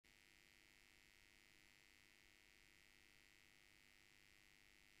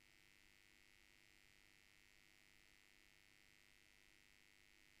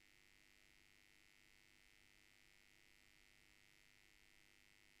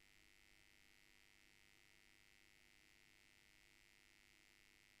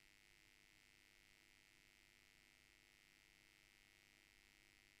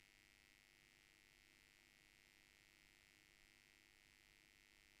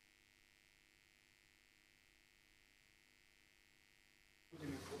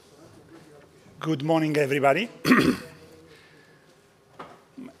Good morning, everybody.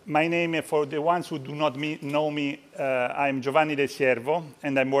 My name, for the ones who do not know me, I'm Giovanni De Siervo,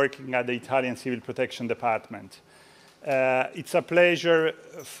 and I'm working at the Italian Civil Protection Department. It's a pleasure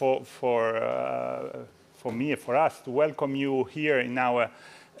for me, for us, to welcome you here in our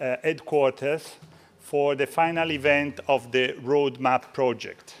headquarters for the final event of the Roadmap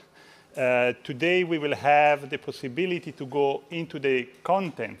project. Today we will have the possibility to go into the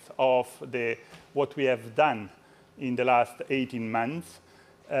contents of what we have done in the last 18 months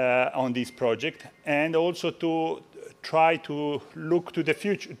on this project, and also to try to look to the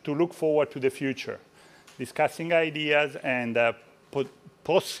future, to look forward to the future, discussing ideas and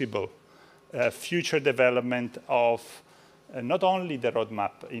possible future development of not only the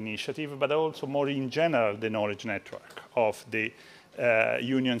Roadmap initiative, but also more in general the knowledge network of the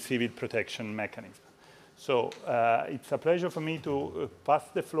Union Civil Protection Mechanism. So it's a pleasure for me to pass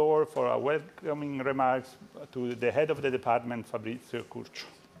the floor for our welcoming remarks to the head of the department, Fabrizio Curcio.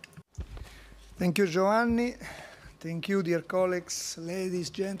 Thank you, Giovanni. Thank you, dear colleagues,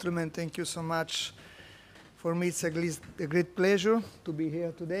 ladies, gentlemen. Thank you so much. For me, it's a great pleasure to be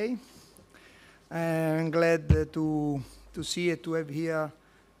here today. I'm glad to see and to have here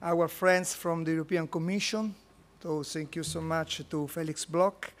our friends from the European Commission. So thank you so much to Felix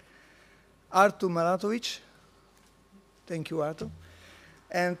Bloch, Artur Maratovic. Thank you, Artur.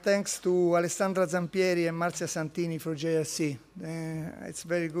 And thanks to Alessandra Zampieri and Marzia Santini for JRC. It's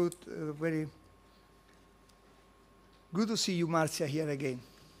very good, very good to see you, Marzia, here again.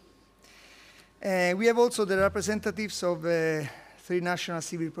 We have also the representatives of three national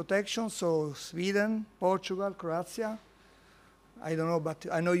civil protection, so Sweden, Portugal, Croatia. I don't know, but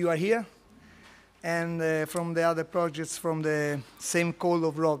I know you are here. And from the other projects from the same call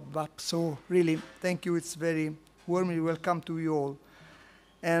of Roadmap. So really, thank you. It's very warmly welcome to you all.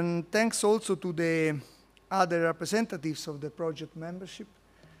 And thanks also to the other representatives of the project membership.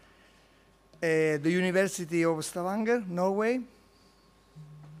 The University of Stavanger, Norway.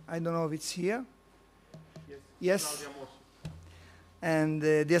 I don't know if it's here. Yes. And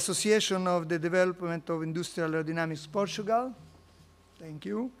the Association of the Development of Industrial Aerodynamics, Portugal. Thank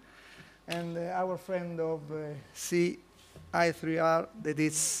you. And our friend of CI3R, that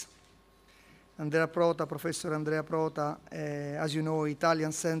is Andrea Prota, Professor Andrea Prota, as you know,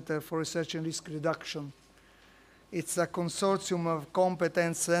 Italian Center for Research and Risk Reduction. It's a consortium of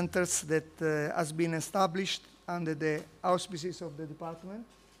competence centers that has been established under the auspices of the department.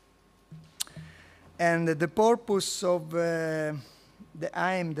 And the purpose of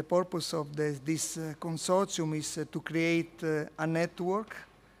this consortium is to create a network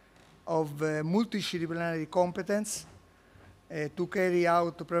of multidisciplinary competence to carry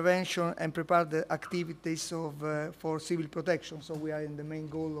out prevention and prepare the activities for civil protection. So we are in the main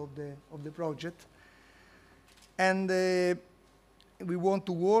goal of the project. And we want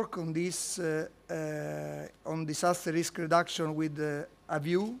to work on this, on disaster risk reduction with a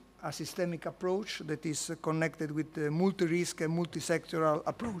view, a systemic approach that is connected with the multi-risk and multi-sectoral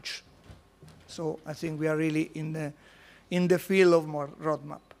approach. So I think we are really in the field of more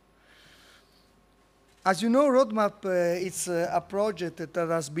Roadmap. As you know, Roadmap it's a project that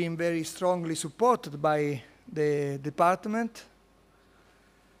has been very strongly supported by the department,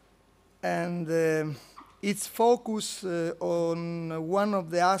 and its focus on one of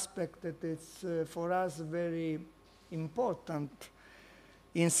the aspects that is for us very important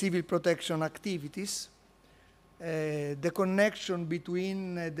in civil protection activities, the connection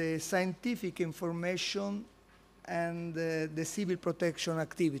between the scientific information and the civil protection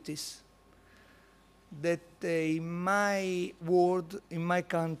activities. That in my world, in my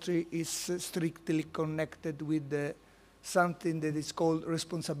country, is strictly connected with something that is called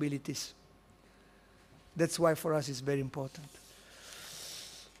responsibilities. That's why for us it's very important.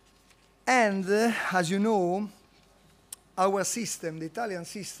 And as you know, our system, the Italian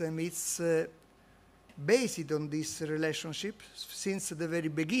system, it's based on this relationship since the very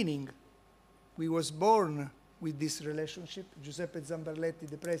beginning. We was born with this relationship. Giuseppe Zamberletti,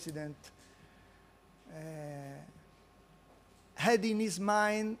 the president, had in his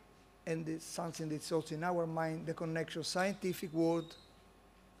mind, and it's something that's also in our mind, the connection of scientific world,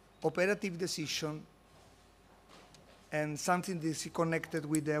 operative decision, and something that is connected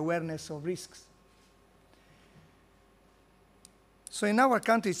with the awareness of risks. So in our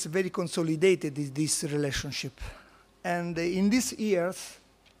country, it's very consolidated, this relationship. And in these years,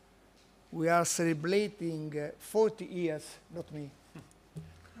 we are celebrating 40 years, not me,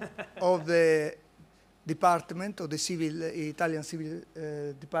 of the department, of the Italian Civil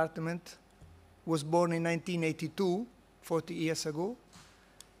Department. Was born in 1982, 40 years ago.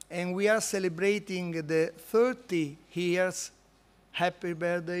 and we are celebrating the 30 years happy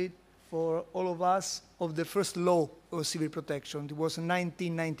birthday for all of us of the first law of civil protection. It was in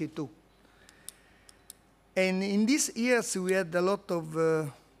 1992. And in these years, we had a lot of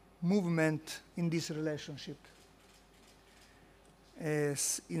movement in this relationship.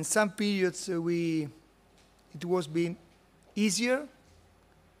 In some periods, it was being easier.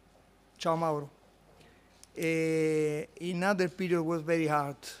 Ciao, Mauro. In other period, it was very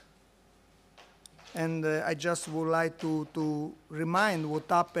hard. And I just would like to remind what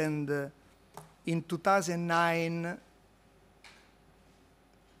happened in 2009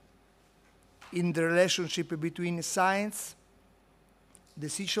 in the relationship between science,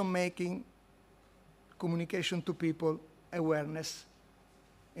 decision-making, communication to people, awareness,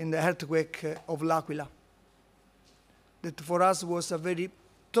 in the earthquake of L'Aquila. That for us was a very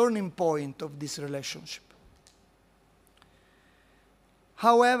turning point of this relationship.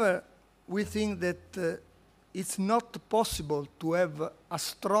 However, we think that it's not possible to have a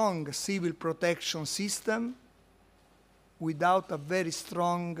strong civil protection system without a very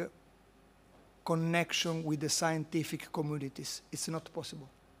strong connection with the scientific communities. It's not possible.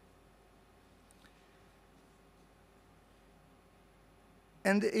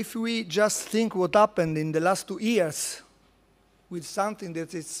 And if we just think what happened in the last 2 years with something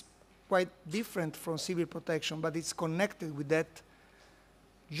that is quite different from civil protection, but it's connected with that,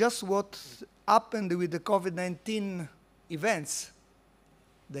 just what happened with the COVID-19 events,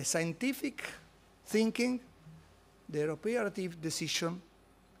 the scientific thinking, the operative decision,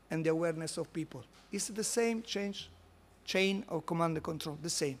 and the awareness of people. It's the same chain of command and control, the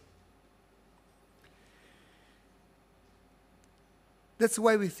same. That's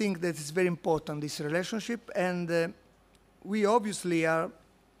why we think that it's very important, this relationship, and we obviously are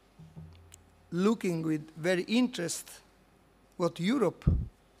looking with very interest what Europe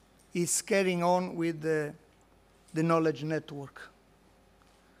is carrying on with the knowledge network.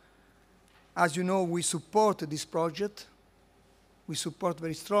 As you know, we support this project. We support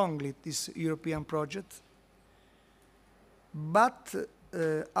very strongly this European project. But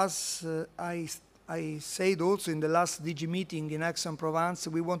as I said also in the last DG meeting in Aix-en-Provence,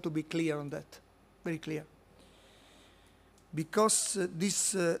 we want to be clear on that, very clear. Because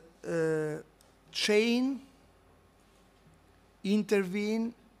this chain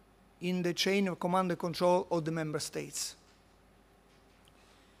intervene in the chain of command and control of the member states.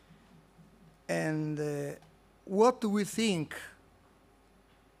 And what do we think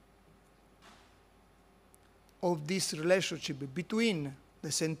of this relationship between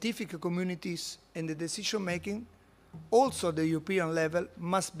the scientific communities and the decision-making, also at the European level,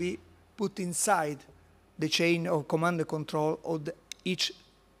 must be put inside the chain of command and control of each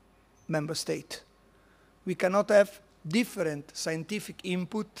member state. We cannot have different scientific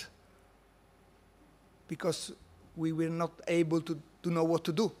input because we were not able to know what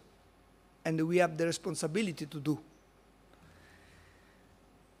to do, and we have the responsibility to do.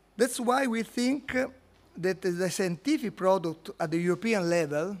 That's why we think that the scientific product at the European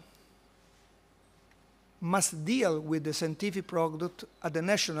level must deal with the scientific product at the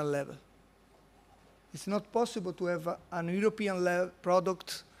national level. It's not possible to have an European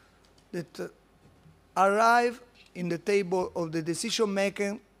product that arrive in the table of the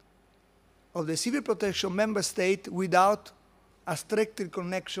decision-making of the civil protection member state without a strict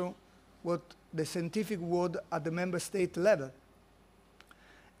connection with the scientific world at the member state level.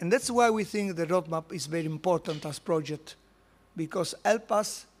 And that's why we think the roadmap is very important as project, because help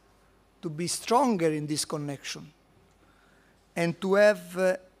us to be stronger in this connection and to have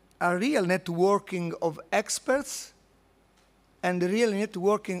a real networking of experts and a real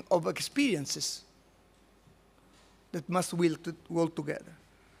networking of experiences that must work together.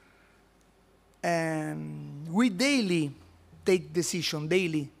 And we daily take decision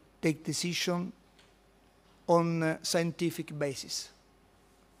on a scientific basis.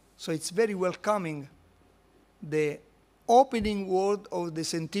 So it's very welcoming, the opening word of the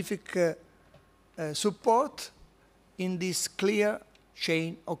scientific support in this clear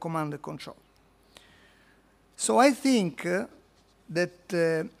chain of command and control. So I think that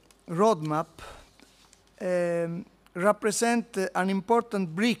roadmap represent an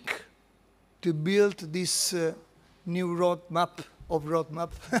important brick to build this new roadmap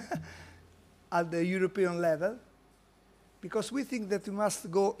at the European level, because we think that we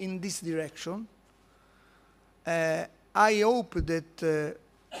must go in this direction. I hope that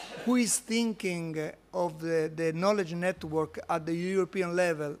who is thinking of the knowledge network at the European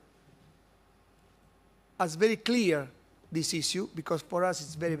level has very clear this issue, because for us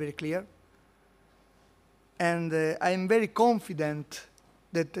it's very, very clear. And I am very confident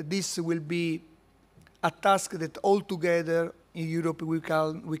that this will be a task that all together in Europe we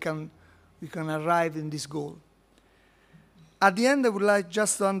can arrive in this goal. At the end, I would like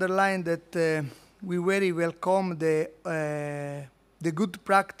just to underline that we very welcome the good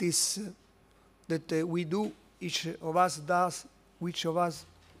practice that we do, each of us does, which of us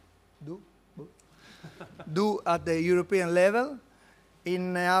do at the European level.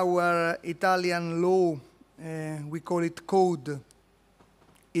 In our Italian law, we call it code.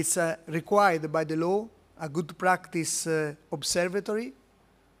 It's required by the law, a good practice observatory.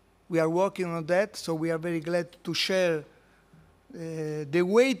 We are working on that, so we are very glad to share the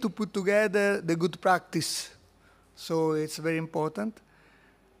way to put together the good practice. So it's very important.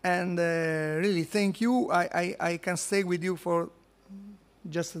 And really, thank you. I can stay with you for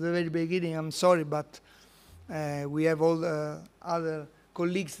just at the very beginning. I'm sorry, but we have all the other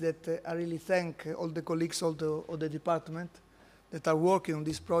colleagues that I really thank, all the colleagues of the department that are working on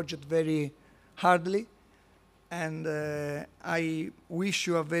this project very hardly. And I wish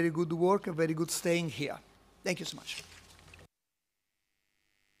you a very good work, a very good staying here. Thank you so much.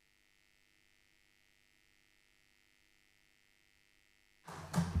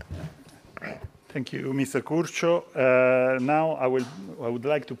 Thank you, Mr. Curcio. Now I would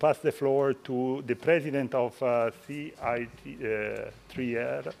like to pass the floor to the president of CI3R,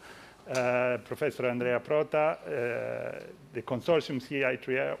 Professor Andrea Prota. The consortium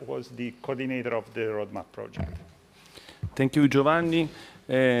CI3R was the coordinator of the roadmap project. Thank you, Giovanni.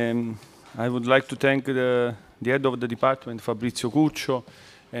 I would like to thank the head of the department, Fabrizio Curcio,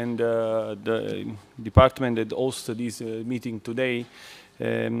 and the department that hosted this meeting today.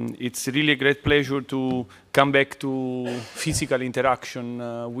 It's really a great pleasure to come back to physical interaction.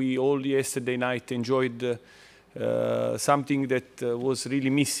 We all yesterday night enjoyed something that was really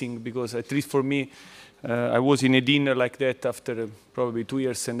missing, because at least for me, I was in a dinner like that after probably 2.5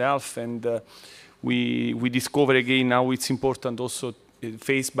 years, and we discover again how it's important also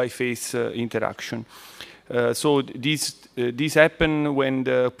face-by-face interaction. So this happened when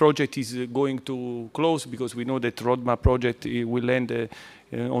the project is going to close, because we know that roadmap project will end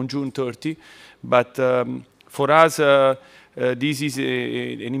on June 30. But for us, this is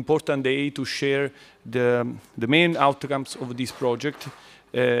an important day to share the main outcomes of this project.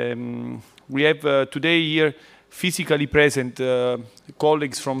 We have today here physically present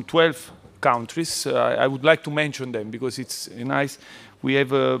colleagues from 12 countries. I would like to mention them because it's nice. We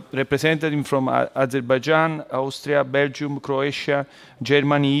have a representative from Azerbaijan, Austria, Belgium, Croatia,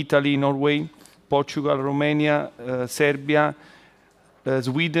 Germany, Italy, Norway, Portugal, Romania, Serbia,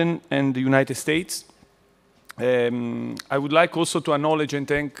 Sweden, and the United States. I would like also to acknowledge and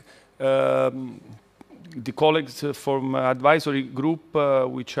thank the colleagues from advisory group,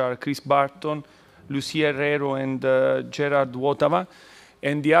 which are Chris Barton, Lucia Herrero, and Gerard Wotava,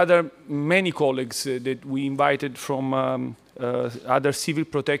 and the other many colleagues that we invited from other civil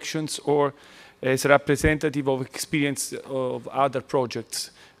protections or as representative of experience of other projects.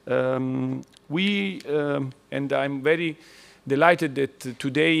 And I'm very delighted that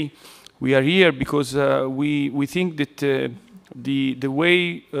today we are here because we think that the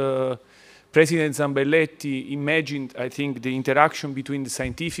way President Zambelletti imagined, I think, the interaction between the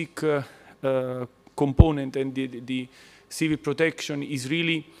scientific component and the civil protection is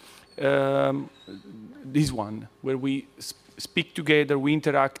really this one, where we speak together, we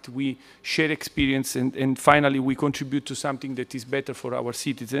interact, we share experience, and finally we contribute to something that is better for our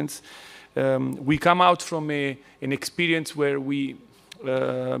citizens. We come out from an experience where we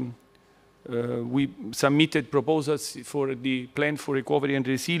submitted proposals for the Plan for Recovery and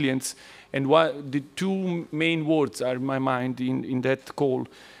Resilience, and the two main words are in my mind in that call: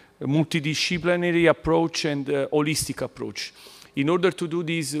 a multidisciplinary approach and a holistic approach. In order to do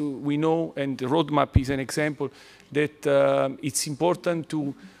this, we know, and the roadmap is an example, that it's important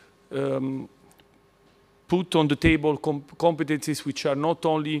to put on the table competencies which are not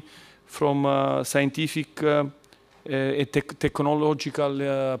only from scientific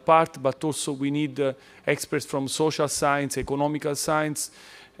technological part, but also we need experts from social science, economical science,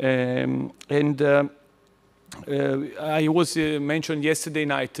 and I was mentioned yesterday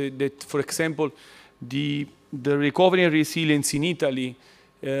night that, for example, the recovery and resilience in Italy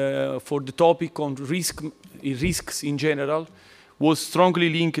for the topic on risks in general was strongly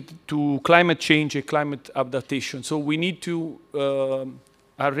linked to climate change and climate adaptation. So we need to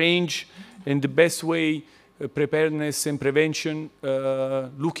arrange in the best way preparedness and prevention,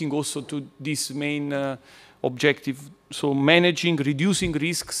 looking also to this main objective. So managing, reducing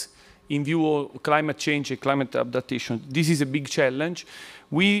risks in view of climate change and climate adaptation. This is a big challenge.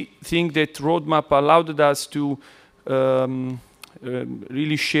 We think that roadmap allowed us to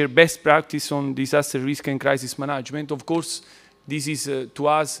really share best practice on disaster risk and crisis management. Of course, this is to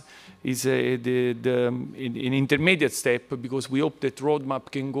us is an intermediate step, because we hope that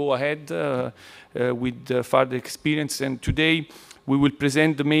roadmap can go ahead with further experience. And today we will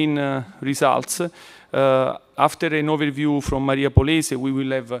present the main results. After an overview from Maria Polese, we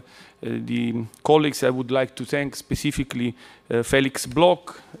will have the colleagues. I would like to thank specifically Felix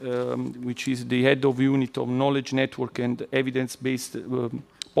Bloch, which is the head of unit of knowledge network and evidence-based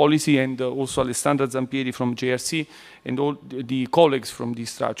policy, and also Alessandra Zampieri from JRC, and all the colleagues from these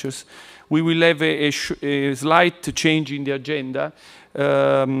structures. We will have a slight change in the agenda.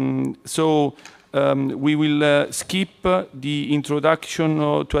 We will skip the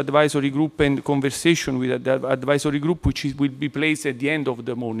introduction to advisory group and conversation with the advisory group, which will be placed at the end of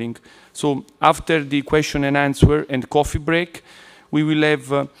the morning. So after the question and answer and coffee break, we will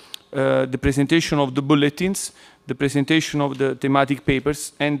have the presentation of the bulletins, the presentation of the thematic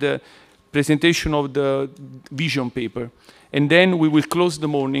papers, and the presentation of the vision paper. And then we will close the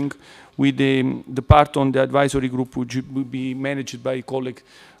morning with the part on the advisory group, which will be managed by colleague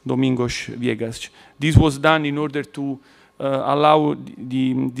Domingos Viegas. This was done in order to allow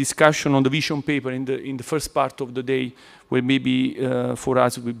the discussion on the vision paper in the first part of the day, where maybe for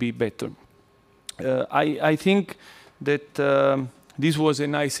us will be better. I think that this was a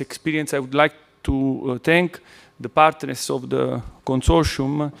nice experience. I would like to thank the partners of the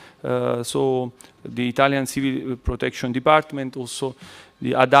consortium, so the Italian Civil Protection Department, also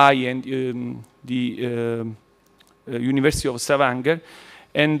the ADAI and the University of Stavanger.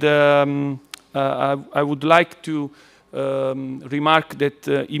 And I would like to remark that,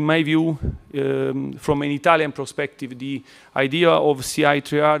 in my view, from an Italian perspective, the idea of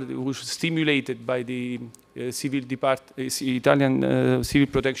CI3R was stimulated by the Italian Civil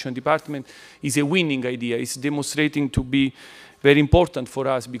Protection Department is a winning idea. It's demonstrating to be very important for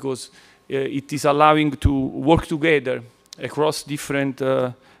us, because it is allowing to work together across different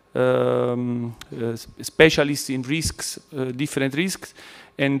specialists in risks, different risks,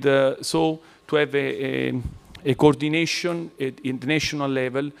 and so to have a coordination at international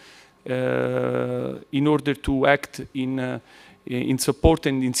level in order to act in support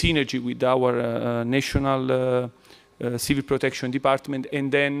and in synergy with our national civil protection department,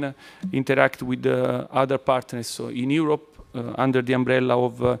 and then interact with other partners, so in Europe under the umbrella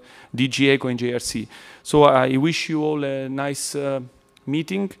of DG ECO and JRC. So I wish you all a nice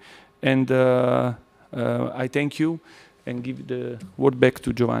meeting, and I thank you and give the word back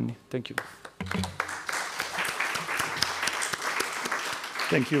to Giovanni. Thank you.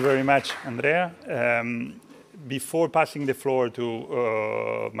 Thank you very much, Andrea. Before passing the floor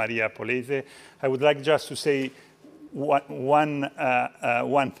to Maria Polese, I would like just to say one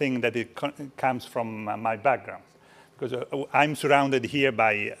thing that comes from my background, because I'm surrounded here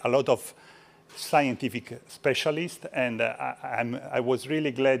by a lot of scientific specialists, and I was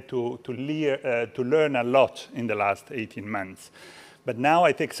really glad to learn a lot in the last 18 months. But now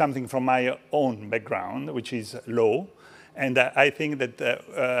I take something from my own background, which is law, and I think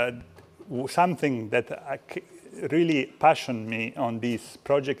that something that really passioned me on this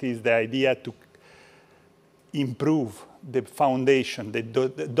project is the idea to improve the foundation, the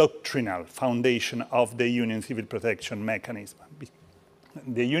doctrinal foundation of the Union Civil Protection Mechanism.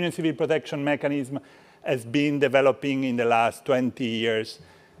 The Union Civil Protection Mechanism has been developing in the last 20 years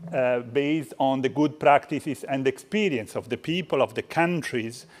based on the good practices and experience of the people, of the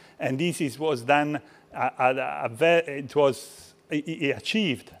countries, and this was done, it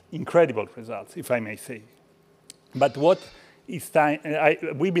achieved incredible results, if I may say. But what is time,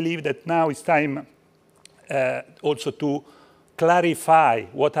 we believe that now it's time also to clarify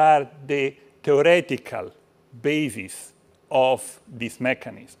what are the theoretical bases of this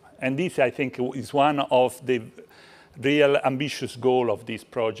mechanism. And this, I think, is one of the real ambitious goals of this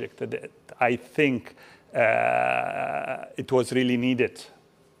project that I think it was really needed.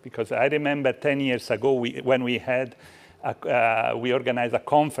 Because I remember 10 years ago when we had, we organized a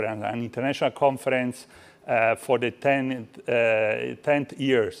conference, an international conference for the 10th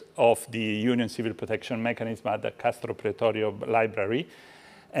years of the Union Civil Protection Mechanism at the Castro Pretorio Library.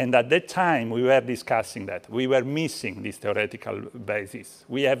 And at that time, we were discussing that. We were missing this theoretical basis.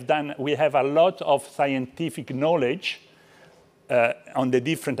 We have a lot of scientific knowledge on the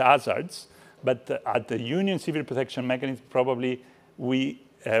different hazards, but at the Union Civil Protection Mechanism, probably we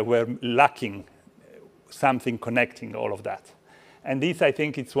were lacking something connecting all of that. And this, I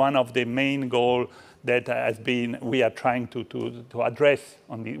think, is one of the main goals that has been, we are trying to address,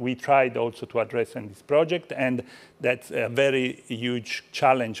 we tried also to address in this project, and that's a very huge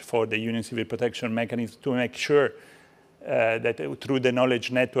challenge for the Union Civil Protection Mechanism to make sure through the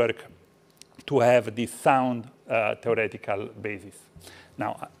knowledge network to have this sound theoretical basis.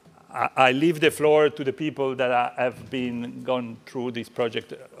 Now, I leave the floor to the people that have been gone through this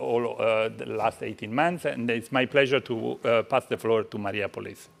project all the last 18 months, and it's my pleasure to pass the floor to Maria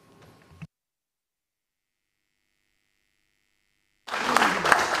Polese.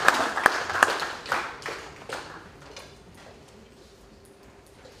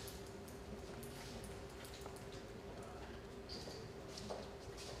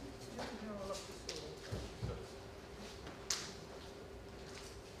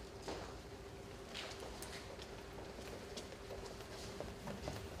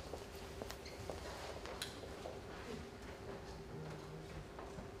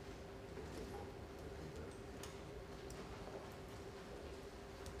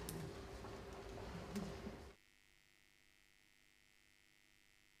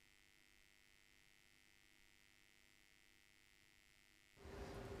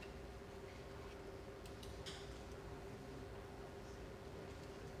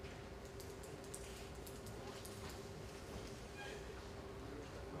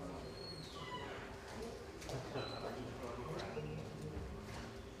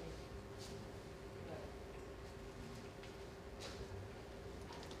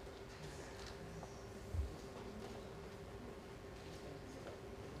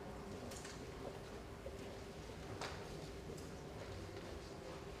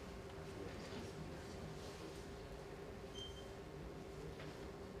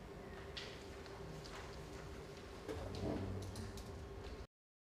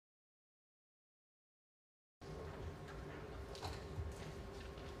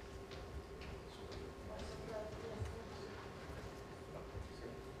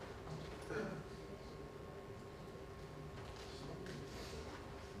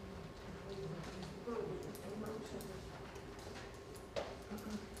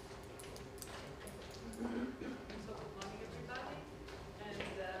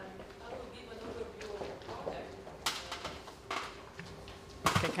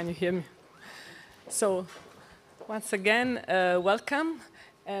 Can you hear me? So, once again, welcome.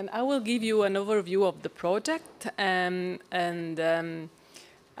 And I will give you an overview of the project.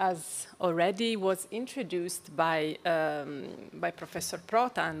 As already was introduced by Professor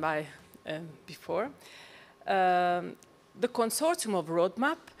Prota and by before, the consortium of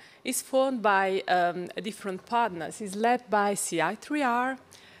roadmap is formed by different partners. It's led by CI3R,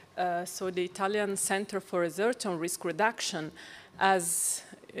 so the Italian Center for Research on Risk Reduction. As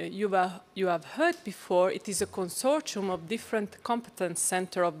you have heard before, it is a consortium of different competence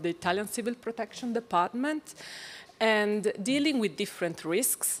centers of the Italian Civil Protection Department and dealing with different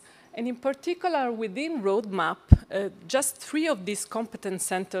risks. And in particular, within roadmap, just 3 of these competence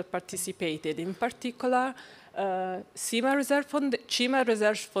centers participated. In particular, CIMA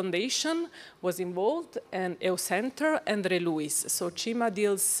Research Foundation was involved, and EUCenter and RELUIS. So CIMA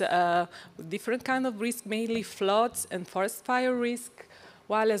deals with different kinds of risk, mainly floods and forest fire risk,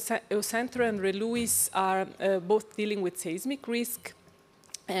 while EUCenter and RELUIS are both dealing with seismic risk.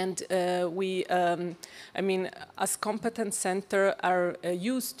 And as competence center, are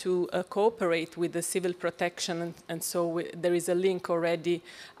used to cooperate with the civil protection, and so there is a link already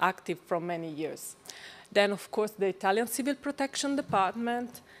active for many years. Then, of course, the Italian Civil Protection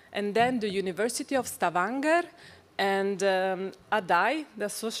Department, and then the University of Stavanger, and ADAI, the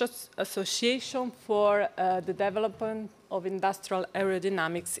Association for the Development of Industrial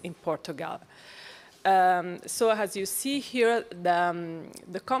Aerodynamics in Portugal. So as you see here,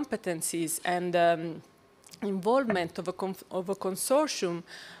 the competencies and involvement of a consortium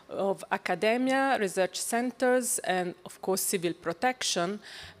of academia, research centers, and of course civil protection.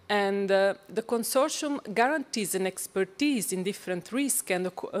 And the consortium guarantees an expertise in different risks and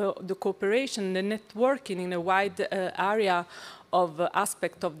the cooperation, the networking in a wide area of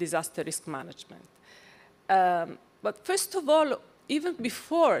aspect of disaster risk management. But first of all, even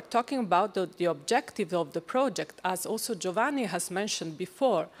before talking about the objective of the project, as also Giovanni has mentioned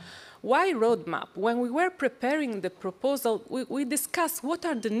before, why roadmap? When we were preparing the proposal, we discussed what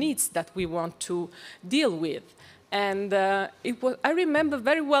are the needs that we want to deal with. And I remember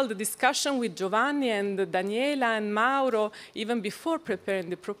very well the discussion with Giovanni and Daniela and Mauro, even before preparing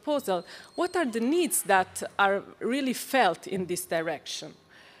the proposal. What are the needs that are really felt in this direction?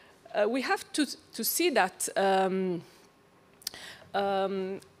 We have to see that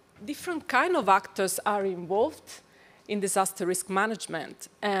different kind of actors are involved in disaster risk management.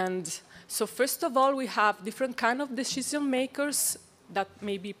 And so first of all, we have different kind of decision makers that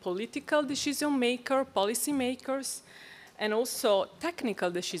may be political decision maker, policy makers, and also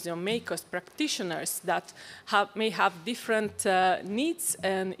technical decision makers, practitioners that may have different needs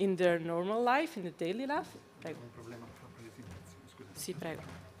and in their normal life, in the daily life. Prego. Sì, prego.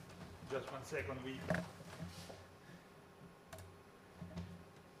 Just 1 second.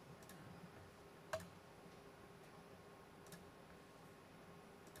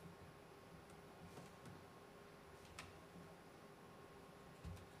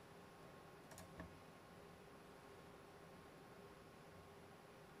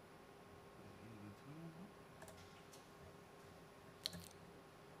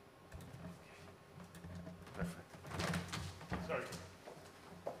 Sorry.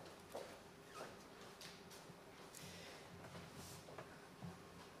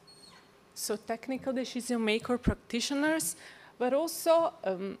 So technical decision maker practitioners, but also,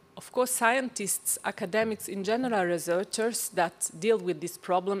 of course, scientists, academics, in general, researchers that deal with this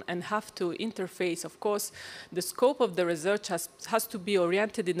problem and have to interface. Of course, the scope of the research has to be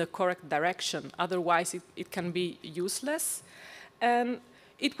oriented in the correct direction. Otherwise, it can be useless. And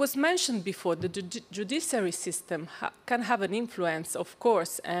it was mentioned before, the judiciary system can have an influence, of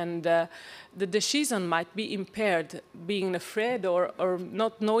course, and the decision might be impaired, being afraid or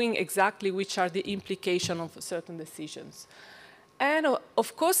not knowing exactly which are the implications of certain decisions. And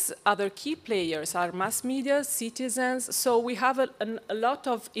of course, other key players are mass media, citizens, so we have a lot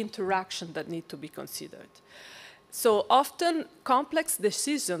of interaction that need to be considered. So often, complex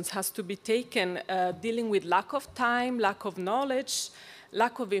decisions has to be taken dealing with lack of time, lack of knowledge,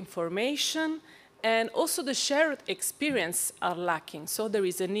 lack of information, and also the shared experience are lacking. So there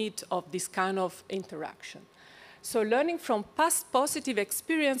is a need of this kind of interaction. So learning from past positive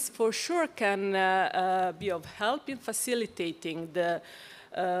experience for sure can be of help in facilitating the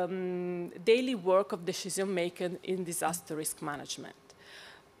daily work of decision making in disaster risk management.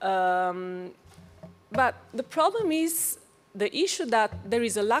 But the problem is the issue that there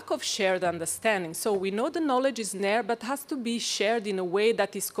is a lack of shared understanding. So we know the knowledge is there, but has to be shared in a way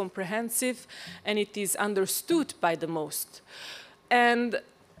that is comprehensive and it is understood by the most. And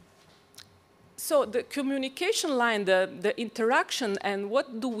so the communication line, the interaction, and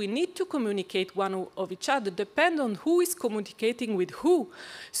what do we need to communicate one of each other depend on who is communicating with who.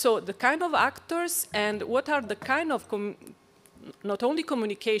 So the kind of actors and what are the kind of not only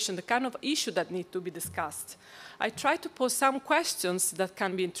communication, the kind of issue that need to be discussed. I try to pose some questions that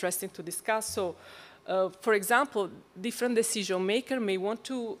can be interesting to discuss. So, for example, different decision maker may want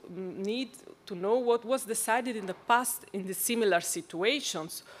to need to know what was decided in the past in the similar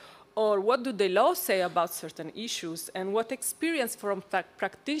situations, or what do the laws say about certain issues, and what experience from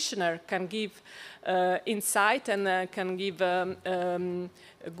practitioner can give insight and can give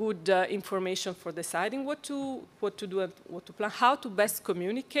good information for deciding what to do and what to plan, how to best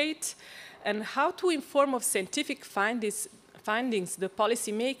communicate, and how to inform of scientific findings the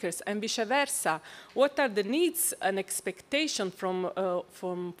policymakers, and vice versa. What are the needs and expectations from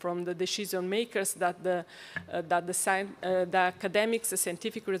the decision makers that the academics, the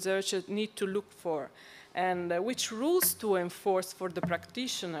scientific researchers need to look for? And which rules to enforce for the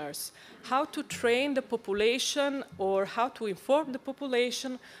practitioners? How to train the population or how to inform the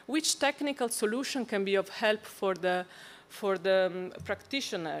population? Which technical solution can be of help for the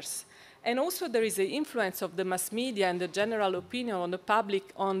practitioners? And also there is the influence of the mass media and the general opinion on the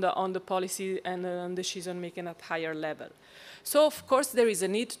public on the policy and on decision making at higher level. So of course there is a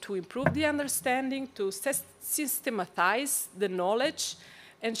need to improve the understanding, to systematize the knowledge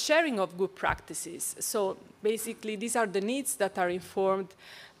and sharing of good practices. So basically these are the needs that are informed,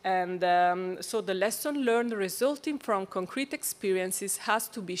 and so the lesson learned resulting from concrete experiences has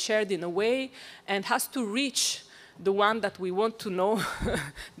to be shared in a way and has to reach the one that we want to know,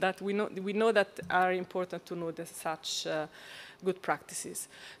 that we know that are important to know such good practices.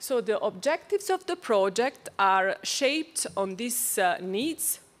 So the objectives of the project are shaped on these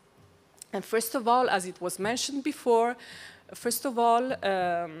needs. And first of all, as it was mentioned before, first of all,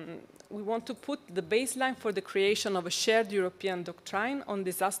 we want to put the baseline for the creation of a shared European doctrine on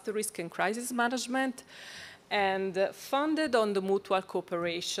disaster risk and crisis management, and funded on the mutual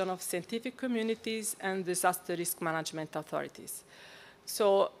cooperation of scientific communities and disaster risk management authorities.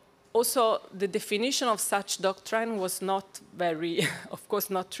 So also the definition of such doctrine was not very, of course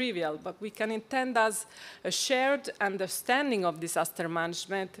not trivial, but we can intend as a shared understanding of disaster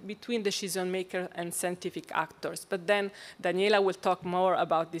management between decision makers and scientific actors. But then Daniela will talk more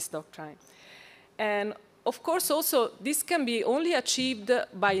about this doctrine. And of course, also, this can be only achieved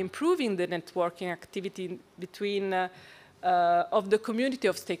by improving the networking activity between of the community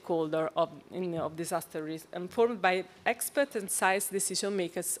of stakeholders of disaster risk, and formed by experts and science decision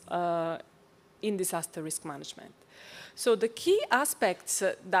makers in disaster risk management. So the key aspects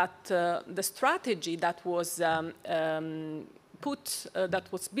that the strategy that was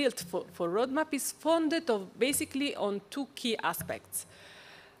that was built for roadmap is founded basically on two key aspects.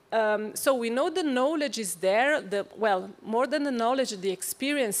 So we know the knowledge is there. Well, more than the knowledge, the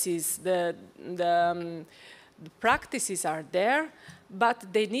experiences, the practices are there, but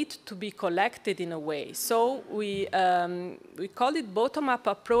they need to be collected in a way. So we call it bottom-up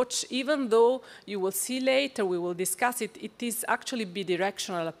approach, even though you will see later, we will discuss it, it is actually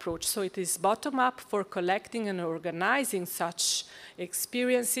bidirectional approach. So it is bottom-up for collecting and organizing such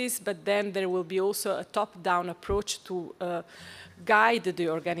experiences, but then there will be also a top-down approach to guide the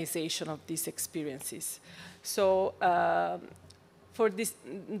organization of these experiences. So for this,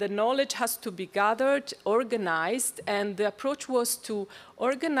 the knowledge has to be gathered, organized, and the approach was to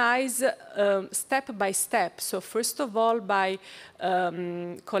organize step by step. So first of all, by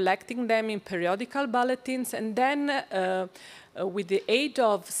collecting them in periodical bulletins, and then with the aid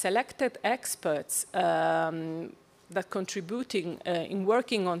of selected experts that contributing in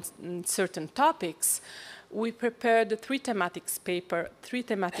working on certain topics, we prepared three thematic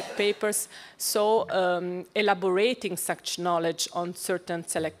papers, so elaborating such knowledge on certain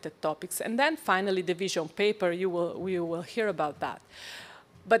selected topics. And then finally the vision paper, we will hear about that.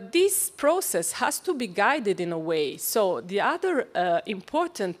 But this process has to be guided in a way. So the other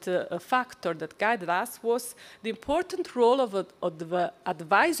important factor that guided us was the important role of the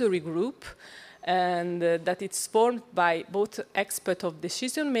advisory group, and that it's formed by both experts of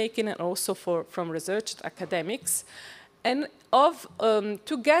decision-making and also from research academics, and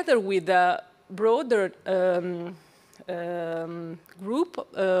together with a broader group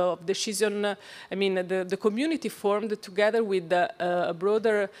of decision, I mean, the community formed together with a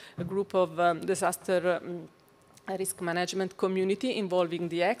broader group of disaster risk management community involving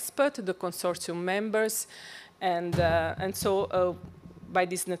the expert, the consortium members, and so by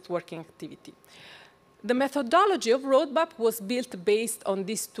this networking activity. The methodology of roadmap was built based on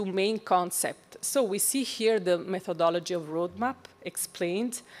these two main concepts. So we see here the methodology of roadmap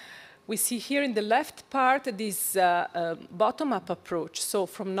explained. We see here in the left part this bottom-up approach. So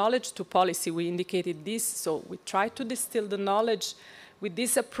from knowledge to policy, we indicated this. So we try to distill the knowledge with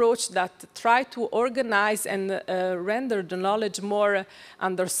this approach that try to organize and render the knowledge more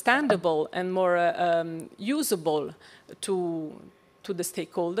understandable and more usable to the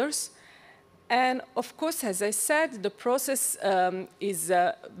stakeholders. And of course, as I said, the process is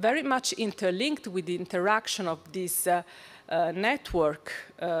very much interlinked with the interaction of this network,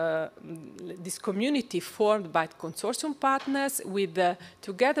 this community formed by consortium partners,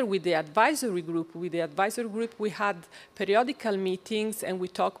 together with the advisory group. With the advisory group, we had periodical meetings, and we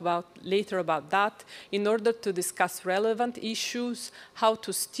talk later about that, in order to discuss relevant issues, how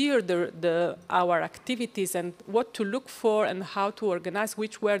to steer our activities, and what to look for, and how to organize,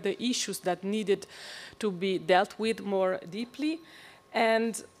 which were the issues that needed to be dealt with more deeply.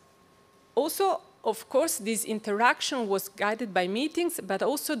 And also, of course, this interaction was guided by meetings, but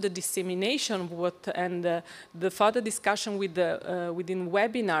also the dissemination and the further discussion within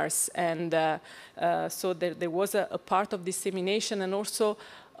webinars. And so there was a part of dissemination, and also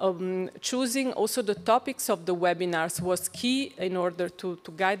choosing also the topics of the webinars was key in order to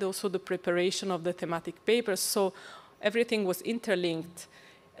guide also the preparation of the thematic papers. So everything was interlinked.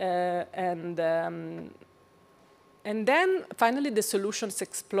 And then finally the solutions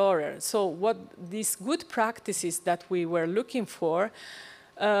explorer. So what these good practices that we were looking for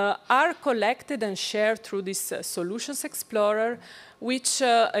are collected and shared through this solutions explorer, which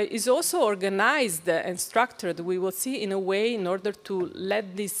is also organized and structured, we will see, in a way in order to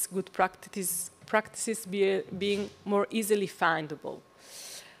let these good practices being more easily findable.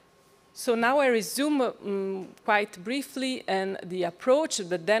 So now I resume quite briefly and the approach,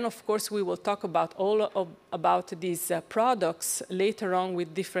 but then of course we will talk about about these products later on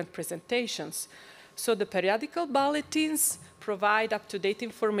with different presentations. So the periodical bulletins provide up-to-date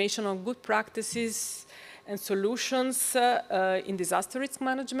information on good practices and solutions in disaster risk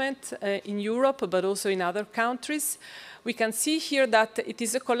management in Europe, but also in other countries. We can see here that it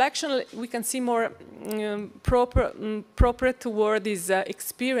is a collection, we can see more proper toward these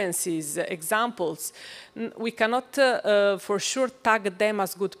experiences, examples. We cannot for sure tag them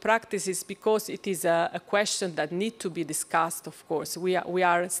as good practices because it is a question that needs to be discussed, of course. We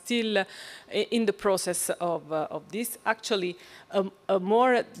are still in the process of this. Actually, a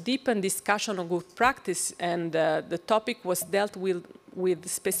more deepened discussion on good practice, and the topic was dealt with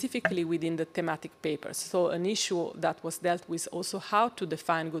specifically within the thematic papers. So an issue that was dealt with also how to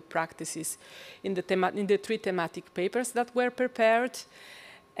define good practices in the three thematic papers that were prepared.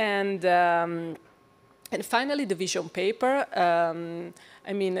 And And finally, the vision paper,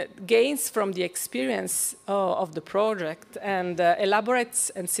 I mean, gains from the experience of the project and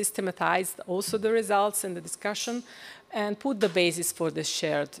elaborates and systematized also the results and the discussion and put the basis for the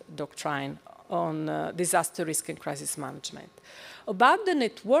shared doctrine on disaster risk and crisis management. About the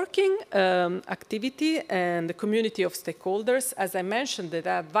networking activity and the community of stakeholders, as I mentioned, the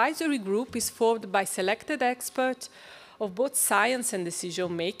advisory group is formed by selected experts of both science and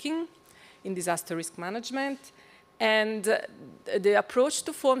decision-making in disaster risk management. And the approach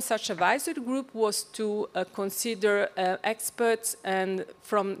to form such advisory group was to consider experts and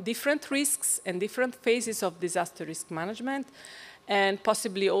from different risks and different phases of disaster risk management, and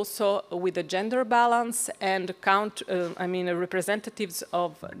possibly also with a gender balance and representatives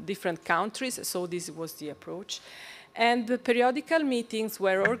of different countries. So this was the approach. And the periodical meetings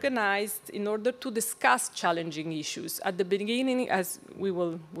were organized in order to discuss challenging issues. At the beginning, as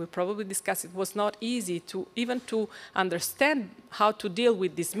we'll probably discuss, it was not easy to even to understand how to deal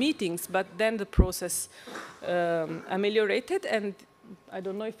with these meetings, but then the process ameliorated, and I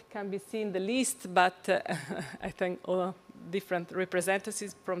don't know if it can be seen the list, but I think all different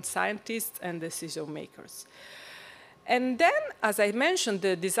representatives from scientists and decision makers. And then, as I mentioned,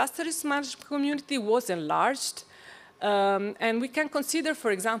 the disaster risk management community was enlarged. And we can consider, for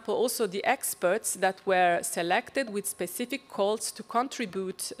example, also the experts that were selected with specific calls to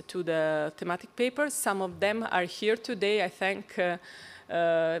contribute to the thematic papers. Some of them are here today. I thank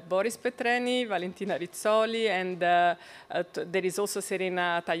Boris Petreni, Valentina Rizzoli, and there is also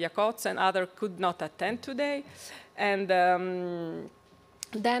Serena Tagliacozza, and others could not attend today. And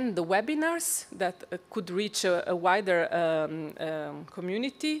then the webinars that could reach a wider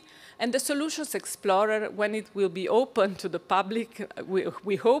community, and the Solutions Explorer, when it will be open to the public,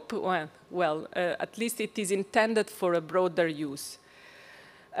 we hope, at least it is intended for a broader use.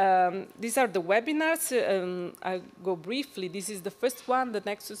 These are the webinars. I'll go briefly. This is the first one, the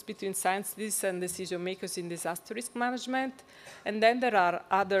nexus between scientists and decision makers in disaster risk management. And then there are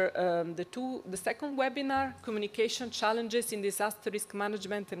other, the second webinar, communication challenges in disaster risk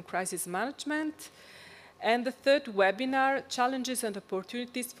management and crisis management. And the third webinar, challenges and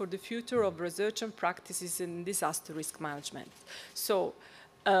opportunities for the future of research and practices in disaster risk management. So,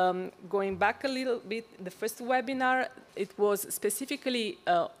 going back a little bit, the first webinar, it was specifically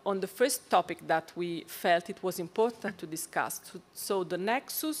on the first topic that we felt it was important to discuss. So the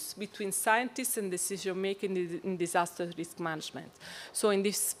nexus between scientists and decision-making in disaster risk management. So in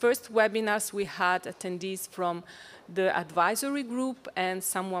these first webinars, we had attendees from the advisory group and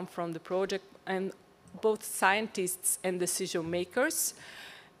someone from the project, and both scientists and decision-makers.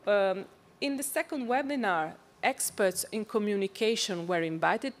 In the second webinar, experts in communication were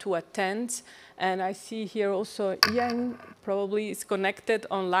invited to attend, and I see here also Ian probably is connected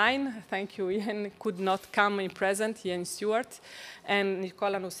online. Thank you, Ian could not come in present, Ian Stewart, and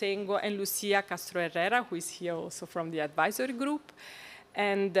Nicola Nosengo and Lucia Castro Herrera, who is here also from the advisory group.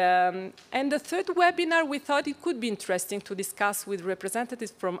 And the third webinar, we thought it could be interesting to discuss with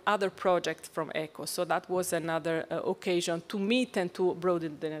representatives from other projects from ECHO. So that was another occasion to meet and to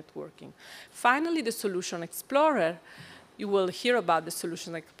broaden the networking. Finally, the Solution Explorer. You will hear about the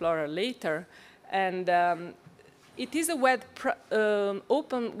Solution Explorer later. And it is a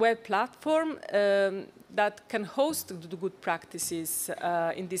open web platform that can host the good practices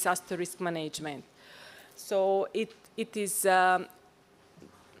in disaster risk management. So it is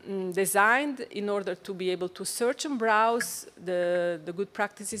designed in order to be able to search and browse the good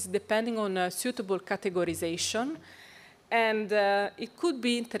practices depending on a suitable categorization, and it could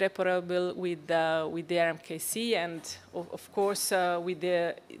be interoperable with the RMKC and of course with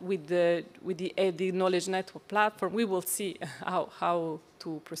the knowledge network platform. We will see how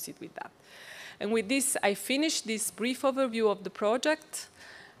to proceed with that. And with this, I finish this brief overview of the project,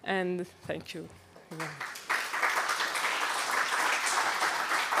 and thank you.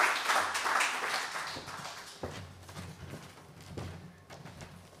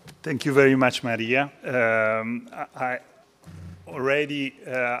 Thank you very much, Maria. I already,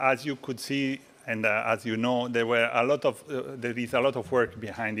 as you could see, and as you know, there is a lot of work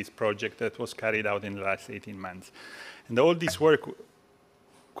behind this project that was carried out in the last 18 months. And all this work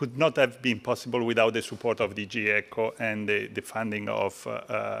could not have been possible without the support of DG ECHO and the funding of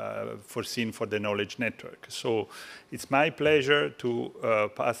foreseen for the knowledge network. So it's my pleasure to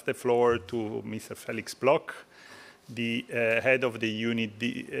pass the floor to Mr. Felix Bloch, the head of the unit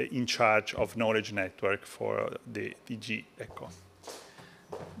in charge of knowledge network for the DG ECHO.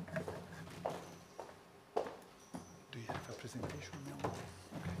 Do you have a presentation now?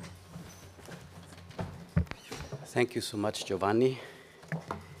 Okay. Thank you so much, Giovanni.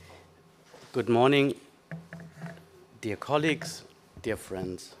 Good morning, Dear colleagues, dear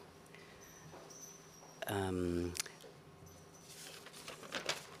friends,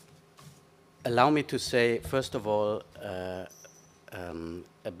 allow me to say, first of all, a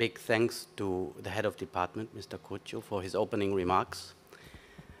big thanks to the head of department, Mr. Cicco, for his opening remarks.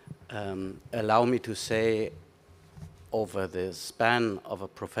 Allow me to say, over the span of a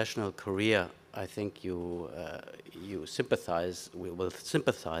professional career, I think you will sympathize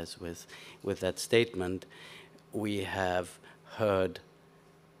with that statement. We have heard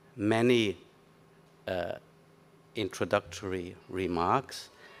many introductory remarks,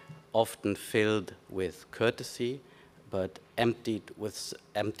 often filled with courtesy, but empty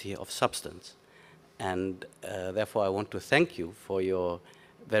of substance. And therefore I want to thank you for your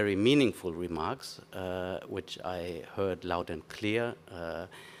very meaningful remarks, which I heard loud and clear.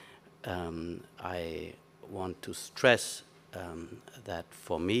 I want to stress that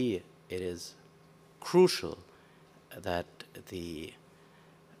for me it is crucial that the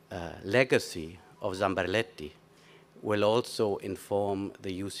legacy of Zamberletti will also inform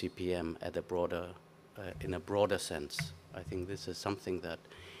the UCPM at a broader, in a broader sense. I think this is something that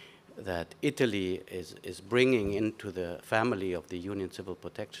Italy is bringing into the family of the Union Civil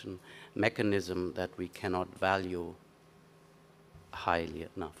Protection mechanism that we cannot value highly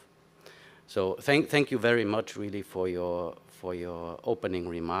enough. So thank you very much, really, for your opening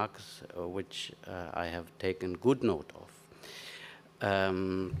remarks, which I have taken good note of.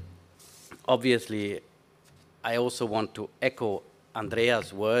 Obviously, I also want to echo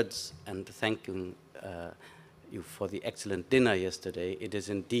Andrea's words and thank you for the excellent dinner yesterday. It is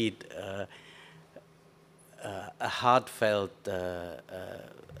indeed a heartfelt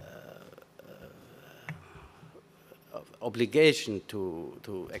obligation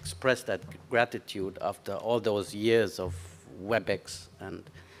to express that gratitude after all those years of WebEx and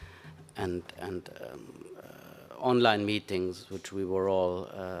online meetings, which we were all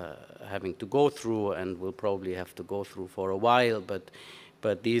having to go through and will probably have to go through for a while. But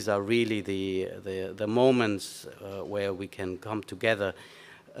these are really the moments where we can come together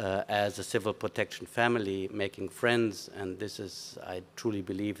as a civil protection family, making friends, and this is, I truly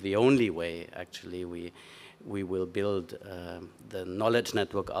believe, the only way actually we will build the knowledge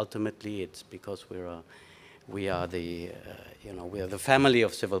network. Ultimately, it's because we are the family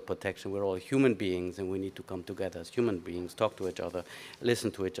of civil protection. We're all human beings, and we need to come together as human beings, talk to each other, listen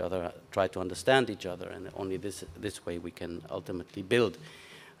to each other, try to understand each other, and only this way we can ultimately build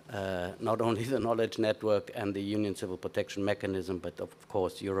not only the knowledge network and the Union Civil Protection mechanism, but of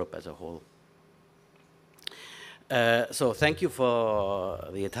course Europe as a whole. So thank you for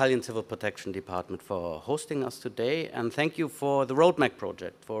the Italian Civil Protection Department for hosting us today, and thank you for the Roadmap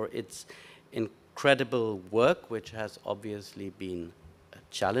project for its incredible work, which has obviously been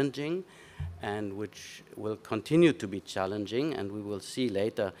challenging and which will continue to be challenging, and we will see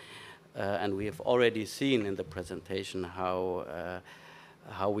later, and we have already seen in the presentation how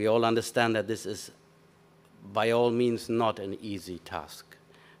we all understand that this is by all means not an easy task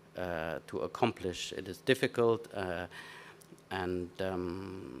to accomplish. It is difficult and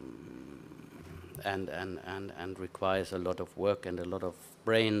requires a lot of work and a lot of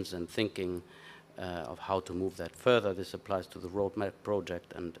brains and thinking of how to move that further. This applies to the Roadmap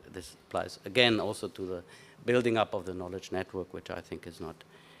project, and this applies again also to the building up of the knowledge network, which I think is not,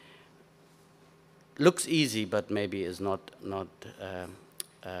 looks easy, but maybe is not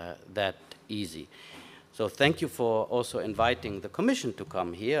that easy. So thank you for also inviting the Commission to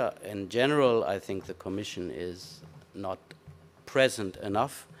come here. In general, I think the Commission is not present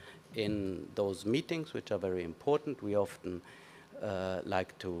enough in those meetings, which are very important. We often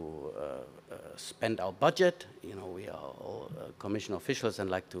like to spend our budget. You know, we are all Commission officials and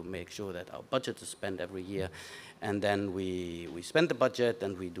like to make sure that our budget is spent every year. And then we spend the budget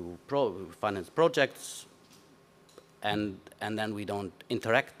and we do finance projects, and then we don't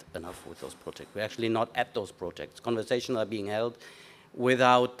interact enough with those projects. We're actually not at those projects. Conversations are being held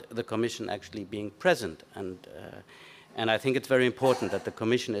without the Commission actually being present. And I think it's very important that the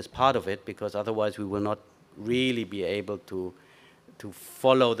Commission is part of it, because otherwise we will not really be able to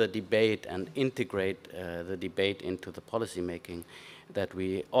follow the debate and integrate the debate into the policy making that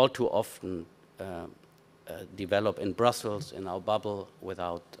we all too often develop in Brussels, in our bubble,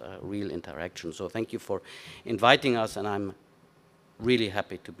 without real interaction. So thank you for inviting us, and I'm really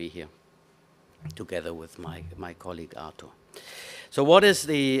happy to be here together with my colleague Arthur. So what is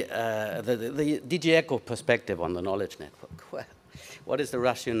the DG ECHO perspective on the knowledge network? Well, what is the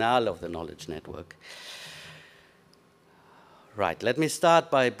rationale of the knowledge network? Right, let me start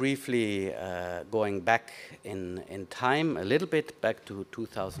by briefly going back in time a little bit, back to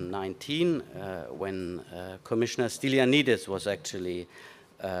 2019, when Commissioner Stylianides was actually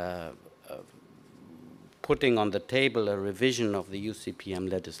putting on the table a revision of the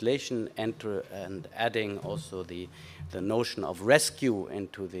UCPM legislation and adding also the notion of rescue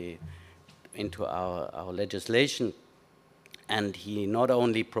into our legislation. And he not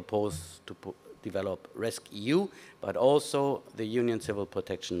only proposed to develop RESC-EU, but also the Union Civil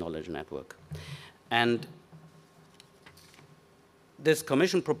Protection Knowledge Network. And this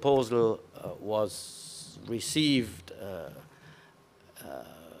Commission proposal was received,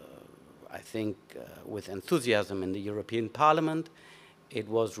 I think, with enthusiasm in the European Parliament. It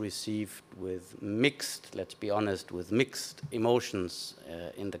was received with mixed, let's be honest, with mixed emotions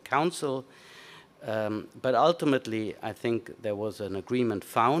in the Council. But ultimately, I think there was an agreement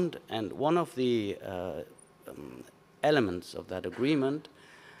found, and one of the elements of that agreement,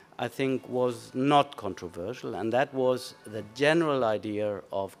 I think, was not controversial, and that was the general idea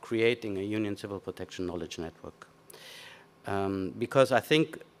of creating a Union Civil Protection Knowledge Network. Because I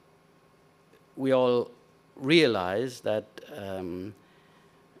think we all realize that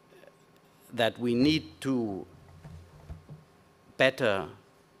that we need to better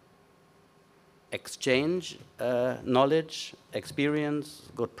exchange knowledge, experience,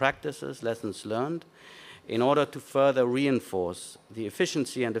 good practices, lessons learned, in order to further reinforce the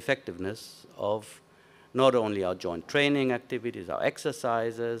efficiency and effectiveness of not only our joint training activities, our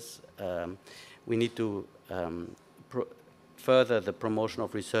exercises. We need to further the promotion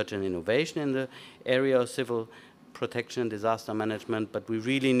of research and innovation in the area of civil protection and disaster management, but we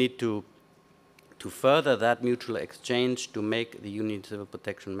really need to further that mutual exchange to make the Union Civil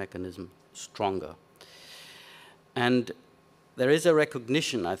Protection mechanism stronger. And there is a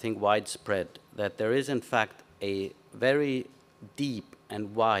recognition, I think, widespread, that there is in fact a very deep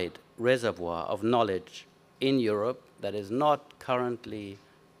and wide reservoir of knowledge in Europe that is not currently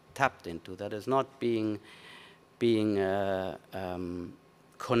tapped into, that is not being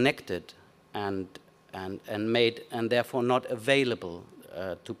connected and made, and therefore not available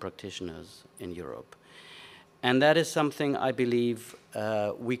to practitioners in Europe. And that is something I believe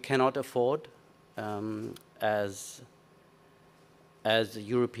we cannot afford as the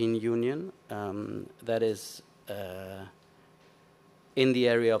European Union. That is in the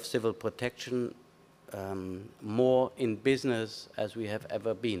area of civil protection more in business as we have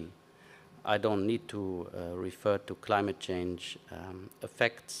ever been. I don't need to refer to climate change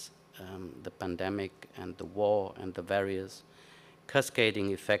effects, the pandemic and the war and the various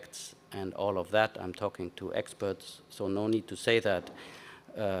cascading effects and all of that. I'm talking to experts, so no need to say that.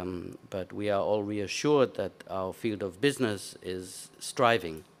 But we are all reassured that our field of business is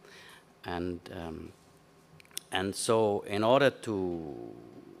striving. And so in order to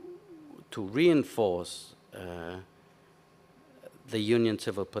reinforce the Union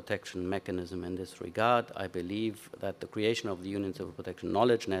Civil Protection mechanism in this regard, I believe that the creation of the Union Civil Protection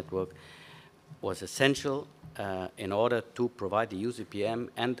Knowledge Network was essential in order to provide the UCPM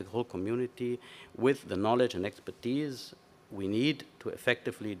and the whole community with the knowledge and expertise we need to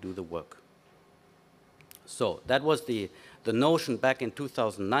effectively do the work. So that was the notion back in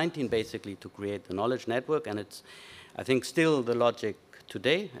 2019, basically, to create the knowledge network, and it's, I think, still the logic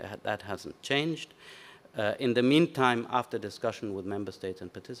today. That hasn't changed. In the meantime, after discussion with member states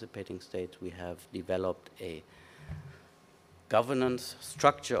and participating states, we have developed a governance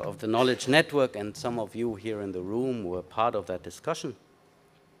structure of the knowledge network, and some of you here in the room were part of that discussion.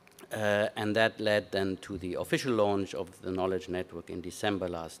 And that led then to the official launch of the knowledge network in December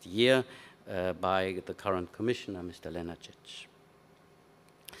last year by the current commissioner, Mr. Lenarčič.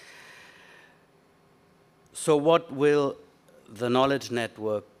 So what will the knowledge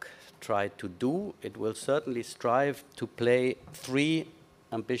network try to do? It will certainly strive to play three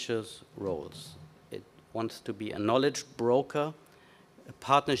ambitious roles. It wants to be a knowledge broker, a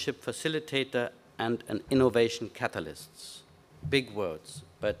partnership facilitator, and an innovation catalyst. Big words,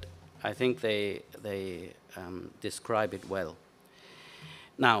 but I think they describe it well.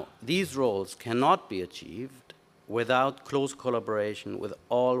 Now, these roles cannot be achieved without close collaboration with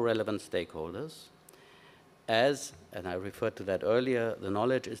all relevant stakeholders, as, and I referred to that earlier, the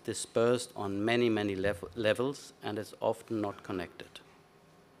knowledge is dispersed on many, many levels and is often not connected.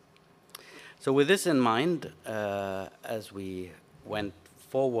 So with this in mind, as we went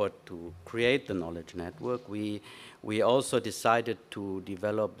forward to create the knowledge network, we also decided to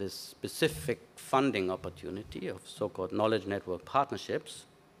develop this specific funding opportunity of so-called knowledge network partnerships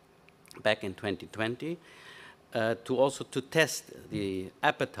back in 2020, to test the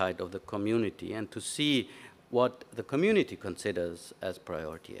appetite of the community and to see what the community considers as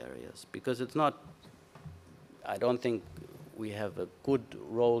priority areas, because it's not, I don't think we have a good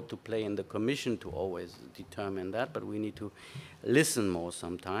role to play in the Commission to always determine that, but we need to listen more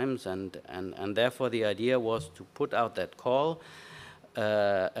sometimes, and therefore the idea was to put out that call,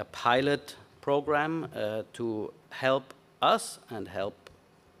 a pilot program to help us and help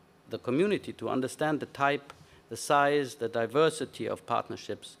the community to understand the type, the size, the diversity of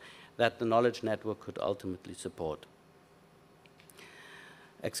partnerships that the knowledge network could ultimately support.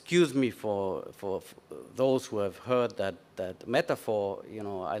 Excuse me for those who have heard that metaphor. You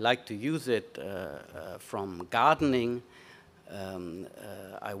know, I like to use it from gardening.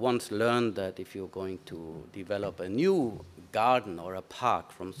 I once learned that if you're going to develop a new garden or a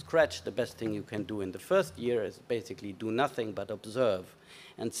park from scratch, the best thing you can do in the first year is basically do nothing but observe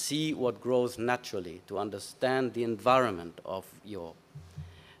and see what grows naturally, to understand the environment of your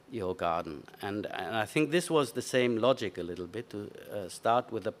garden. And I think this was the same logic a little bit, to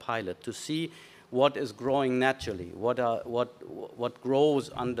start with a pilot, to see what is growing naturally, what grows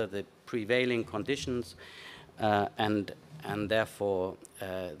under the prevailing conditions, and therefore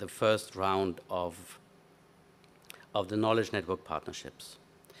the first round of the knowledge network partnerships.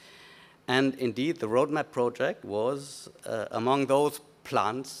 And indeed, the roadmap project was among those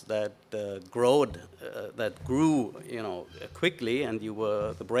plants that grew, you know, quickly, and you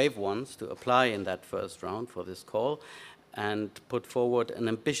were the brave ones to apply in that first round for this call and put forward an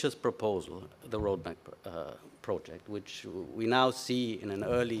ambitious proposal, the roadmap project, which we now see in an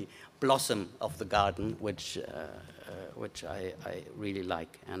early blossom of the garden, which I really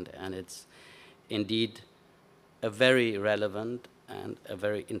like, and it's indeed a very relevant and a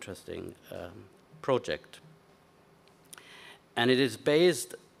very interesting project. And it is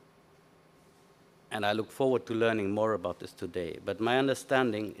based, and I look forward to learning more about this today, but my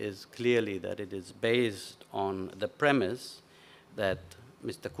understanding is clearly that it is based on the premise that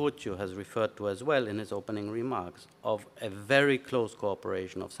Mr. Curcio has referred to as well in his opening remarks, of a very close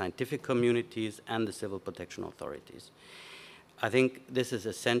cooperation of scientific communities and the civil protection authorities. I think this is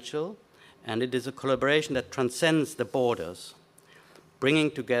essential, and it is a collaboration that transcends the borders,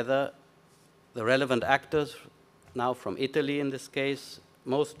 bringing together the relevant actors, now from Italy in this case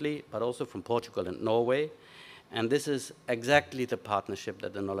mostly, but also from Portugal and Norway. And this is exactly the partnership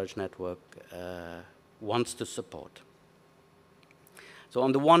that the Knowledge Network wants to support. So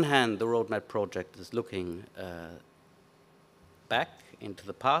on the one hand, the roadmap project is looking back into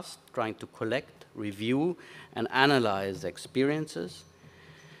the past, trying to collect, review, and analyze experiences,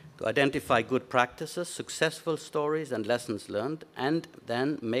 to identify good practices, successful stories, and lessons learned, and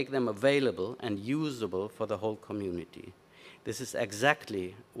then make them available and usable for the whole community. This is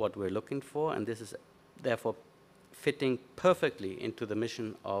exactly what we're looking for, and this is therefore fitting perfectly into the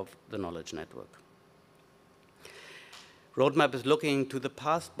mission of the Knowledge Network. Roadmap is looking to the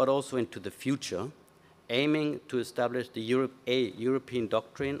past, but also into the future, aiming to establish a European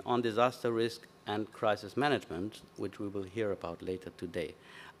doctrine on disaster risk and crisis management, which we will hear about later today.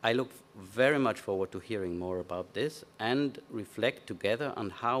 I look very much forward to hearing more about this and reflect together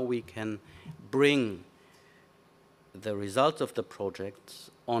on how we can bring the results of the projects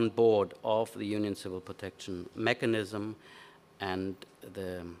on board of the Union Civil Protection mechanism and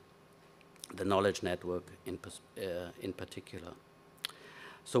the Knowledge Network in particular.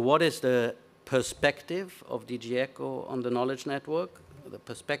 So what is the perspective of DG ECHO on the Knowledge Network? The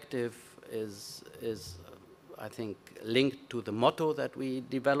perspective is I think, linked to the motto that we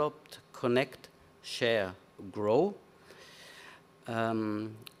developed: connect, share, grow.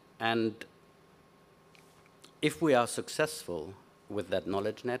 And if we are successful with that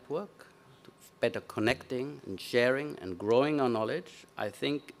knowledge network, better connecting and sharing and growing our knowledge, I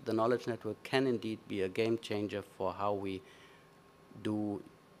think the knowledge network can indeed be a game changer for how we do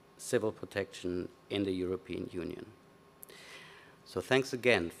civil protection in the European Union. So thanks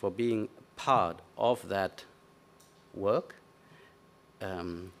again for being part of that work.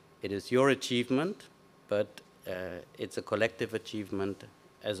 It is your achievement, but it's a collective achievement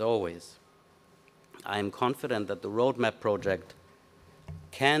as always. I am confident that the roadmap project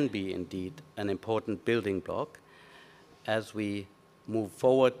can be indeed an important building block as we move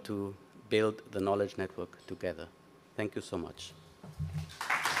forward to build the knowledge network together. Thank you so much.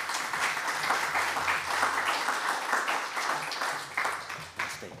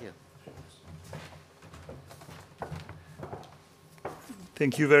 Stay here.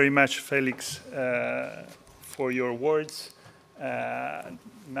 Thank you very much, Felix, for your words.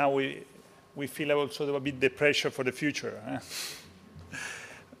 Now we feel also a bit the pressure for the future.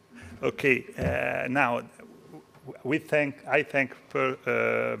 Okay, now I thank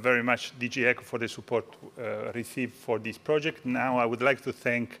very much DG ECHO for the support received for this project. Now I would like to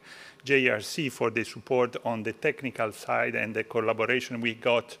thank JRC for the support on the technical side and the collaboration we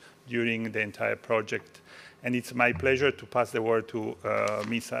got during the entire project. And it's my pleasure to pass the word to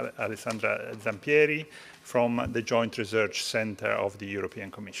Ms. Alessandra Zampieri from the Joint Research Center of the European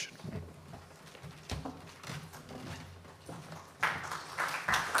Commission.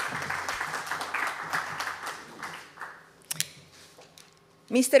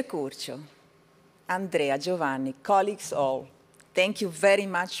 Mr. Curcio, Andrea, Giovanni, colleagues all, thank you very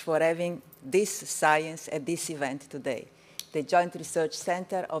much for having this science at this event today, the Joint Research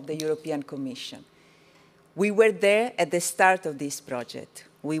Center of the European Commission. We were there at the start of this project.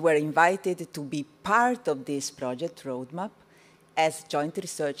 We were invited to be part of this project roadmap as Joint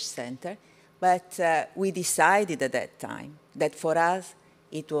Research Center, but we decided at that time that for us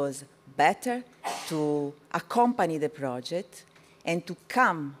it was better to accompany the project and to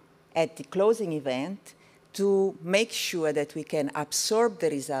come at the closing event to make sure that we can absorb the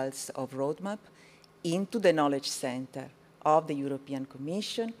results of roadmap into the knowledge center of the European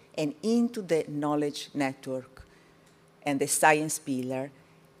Commission and into the knowledge network and the science pillar.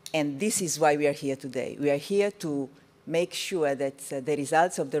 And this is why we are here today. We are here to make sure that the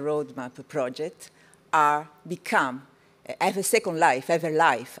results of the roadmap project have a second life, have a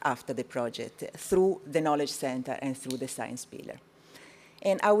life after the project through the knowledge center and through the science pillar.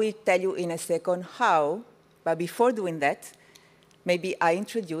 And I will tell you in a second how, but before doing that, maybe I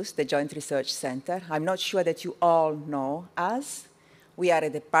introduce the Joint Research Center. I'm not sure that you all know us. We are a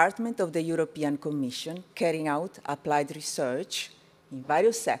department of the European Commission carrying out applied research in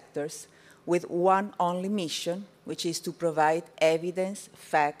various sectors with one only mission, which is to provide evidence,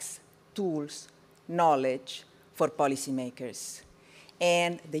 facts, tools, knowledge for policymakers.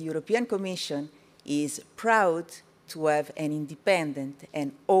 And the European Commission is proud to have an independent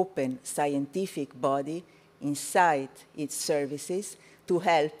and open scientific body inside its services to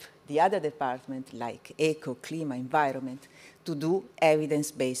help the other departments like ECHO, Clima, Environment, to do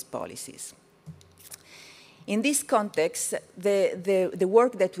evidence-based policies. In this context, the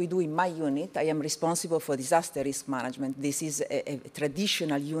work that we do in my unit, I am responsible for disaster risk management. This is a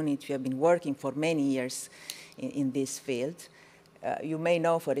traditional unit. We have been working for many years in this field. You may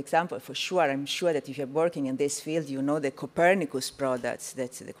know, for example, for sure, I'm sure that if you're working in this field, you know the Copernicus products,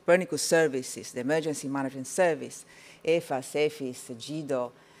 that's the Copernicus services, the Emergency Management Service, EFAS, EFIS,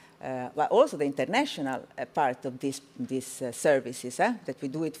 GIDO, but also the international part of these services, that we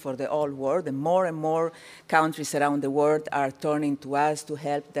do it for the whole world. And more countries around the world are turning to us to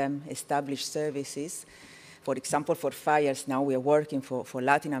help them establish services. For example, for fires, now we are working for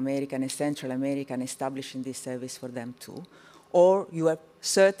Latin America and Central America and establishing this service for them too. Or you have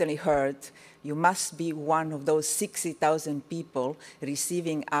certainly heard, you must be one of those 60,000 people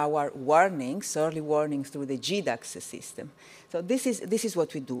receiving our warnings, early warnings through the GDAX system. So this is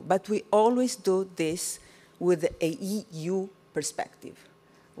what we do. But we always do this with a EU perspective.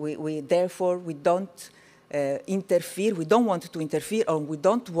 Therefore, we don't interfere, we don't want to interfere, or we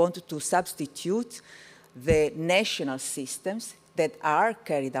don't want to substitute the national systems that are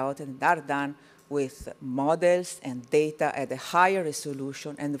carried out and are done with models and data at a higher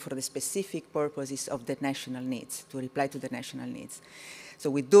resolution and for the specific purposes of the national needs, to reply to the national needs. So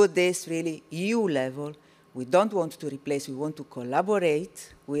we do this really EU level. We don't want to replace, we want to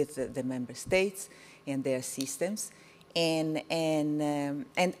collaborate with the member states and their systems. And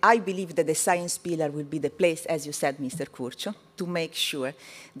I believe that the science pillar will be the place, as you said, Mr. Curcio, to make sure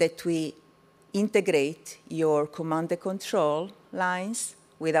that we integrate your command and control lines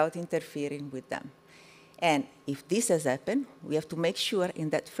without interfering with them. And if this has happened, we have to make sure in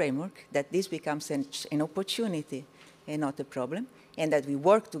that framework that this becomes an opportunity and not a problem, and that we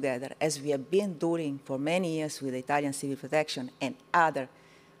work together, as we have been doing for many years with the Italian Civil Protection and other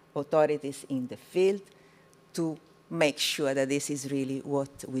authorities in the field, to make sure that this is really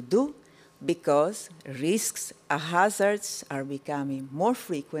what we do, because risks, hazards are becoming more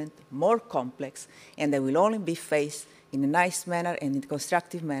frequent, more complex, and they will only be faced in a nice manner and in a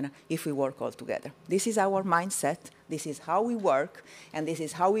constructive manner if we work all together. This is our mindset, this is how we work, and this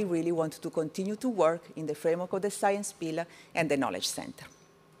is how we really want to continue to work in the framework of the science pillar and the knowledge center.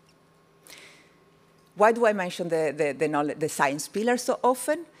 Why do I mention the science pillar so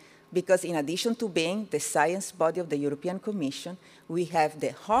often? Because in addition to being the science body of the European Commission, we have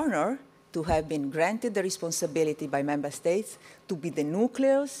the honor to have been granted the responsibility by member states to be the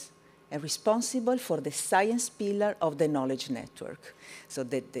nucleus and responsible for the science pillar of the knowledge network. So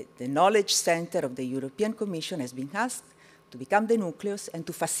the knowledge center of the European Commission has been asked to become the nucleus and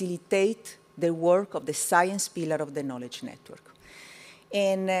to facilitate the work of the science pillar of the knowledge network.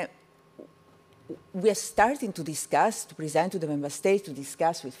 And we are starting to discuss, to present to the member states, to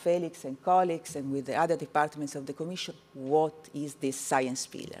discuss with Felix and colleagues and with the other departments of the Commission, what is this science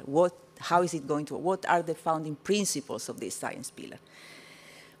pillar? How is it going to, what are the founding principles of this science pillar?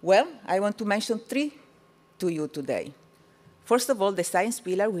 Well, I want to mention 3 to you today. First of all, the science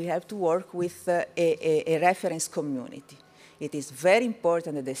pillar, we have to work with a reference community. It is very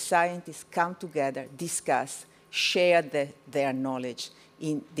important that the scientists come together, discuss, share their knowledge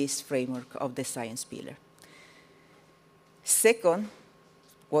in this framework of the science pillar. Second,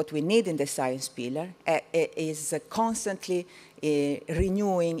 what we need in the science pillar is constantly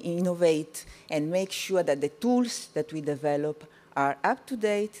renewing, innovate, and make sure that the tools that we develop are up to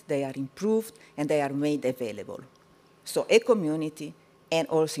date, they are improved, and they are made available. So a community and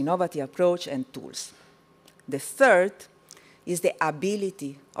also innovative approach and tools. The third is the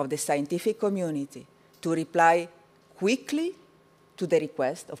ability of the scientific community to reply quickly to the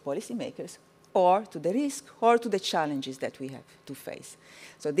request of policymakers or to the risk or to the challenges that we have to face.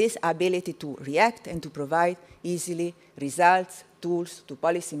 So this ability to react and to provide easily results, tools to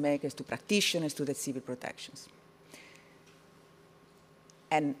policymakers, to practitioners, to the civil protections.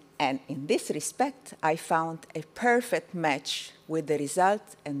 And in this respect, I found a perfect match with the result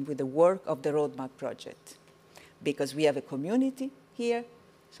and with the work of the Roadmap project, because we have a community here.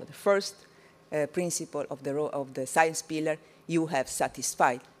 So the first principle of the science pillar, you have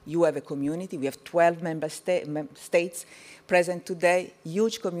satisfied. You have a community. We have 12 member states present today,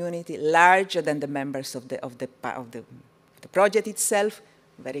 huge community, larger than the members of the project itself.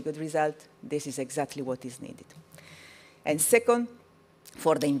 Very good result. This is exactly what is needed. And second,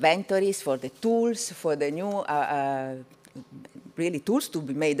 for the inventories, for the tools, for the new really tools to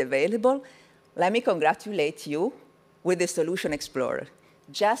be made available, let me congratulate you with the Solution Explorer.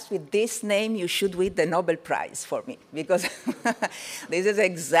 Just with this name, you should win the Nobel Prize for me, because this is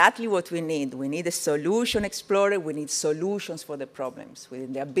exactly what we need. We need a solution explorer. We need solutions for the problems. We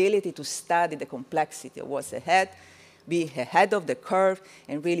need the ability to study the complexity of what's ahead, be ahead of the curve,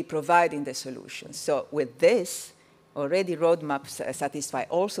 and really providing the solutions. So with this, already roadmaps satisfy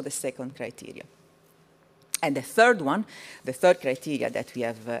also the second criteria. And the third one, the third criteria that we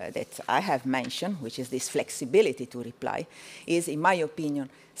have, that I have mentioned, which is this flexibility to reply, is, in my opinion,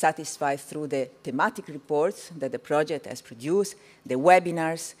 satisfied through the thematic reports that the project has produced, the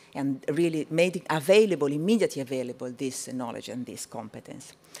webinars, and really made it available, immediately available, this knowledge and this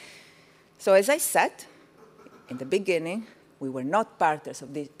competence. So as I said in the beginning, we were not partners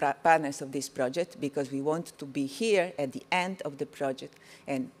of this project because we want to be here at the end of the project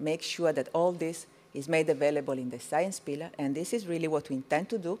and make sure that all this is made available in the science pillar, and this is really what we intend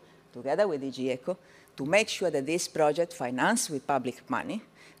to do together with DG ECO to make sure that this project, financed with public money,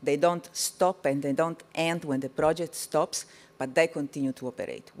 they don't stop and they don't end when the project stops, but they continue to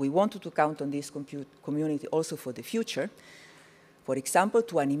operate. We wanted to count on this community also for the future. For example,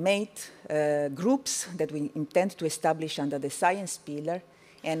 to animate groups that we intend to establish under the science pillar,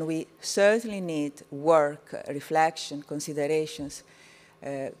 and we certainly need work, reflection, considerations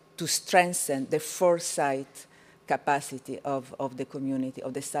to strengthen the foresight capacity of the community,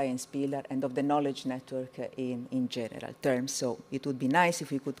 of the science pillar, and of the knowledge network in general terms. So it would be nice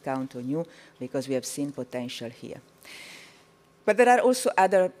if we could count on you, because we have seen potential here. But there are also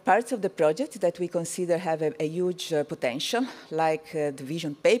other parts of the project that we consider have a huge potential, like the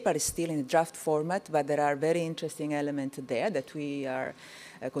vision paper is still in a draft format, but there are very interesting elements there that we are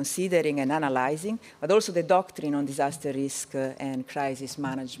considering and analyzing. But also the doctrine on disaster risk and crisis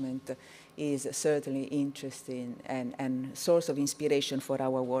management is certainly interesting and source of inspiration for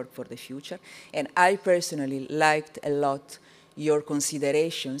our work for the future. And I personally liked a lot your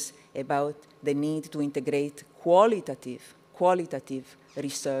considerations about the need to integrate qualitative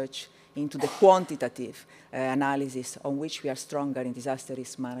research into the quantitative analysis on which we are stronger in disaster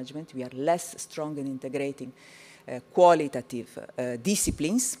risk management. We are less strong in integrating qualitative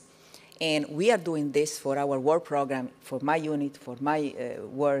disciplines. And we are doing this for our work program, for my unit, for my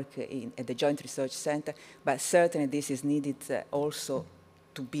work at the Joint Research Center. But certainly this is needed also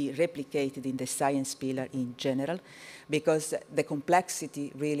to be replicated in the science pillar in general, because the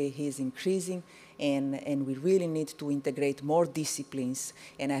complexity really is increasing, and we really need to integrate more disciplines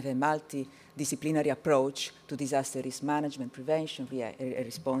and have a multidisciplinary approach to disaster risk management, prevention,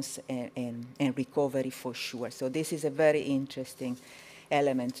 response, and recovery for sure. So this is a very interesting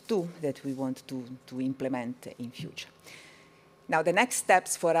element too that we want to implement in future. Now, the next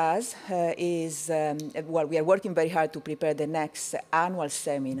steps for us is, well, we are working very hard to prepare the next annual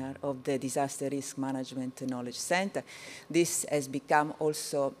seminar of the Disaster Risk Management Knowledge Center. This has become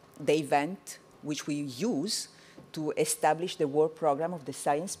also the event which we use to establish the work program of the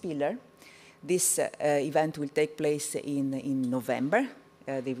science pillar. This event will take place in November.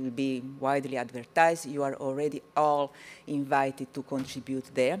 They will be widely advertised. You are already all invited to contribute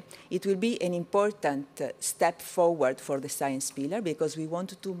there. It will be an important step forward for the science pillar because we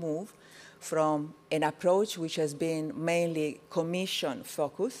wanted to move from an approach which has been mainly commission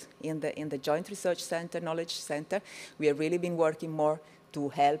focused in the Joint Research Center, Knowledge Center. We have really been working more to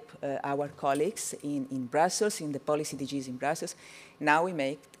help our colleagues in Brussels, in the policy DGs in Brussels. Now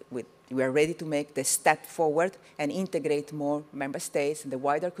we are ready to make the step forward and integrate more member states, the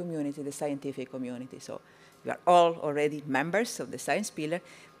wider community, the scientific community. So we are all already members of the science pillar.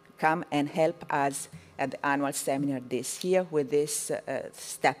 Come and help us at the annual seminar this year with this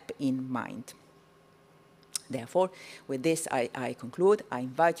step in mind. Therefore, with this, I conclude. I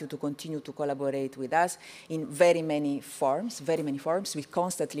invite you to continue to collaborate with us in very many forms. We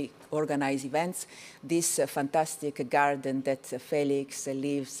constantly organize events. This fantastic garden that Felix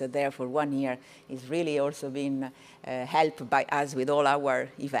lives there for 1 year is really also been helped by us with all our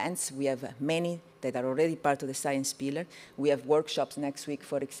events. We have many that are already part of the science pillar. We have workshops next week,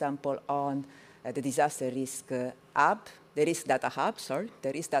 for example, on the disaster risk hub. The Risk Data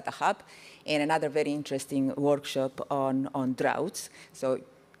Hub, and another very interesting workshop on droughts. So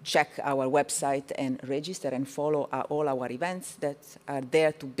check our website and register and follow all our events that are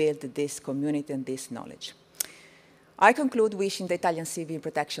there to build this community and this knowledge. I conclude wishing the Italian Civil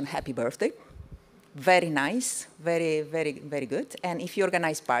Protection happy birthday. Very nice, very, very, very good. And if you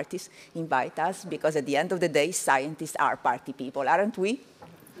organize parties, invite us, because at the end of the day, scientists are party people, aren't we?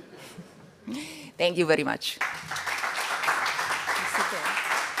 Thank you very much.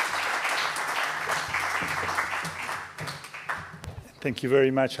 Thank you very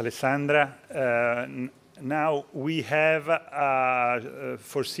much, Alessandra. Now we have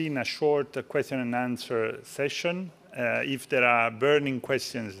foreseen a short question and answer session. If there are burning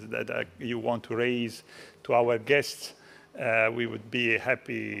questions that you want to raise to our guests, we would be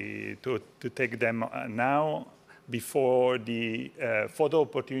happy to take them now before the photo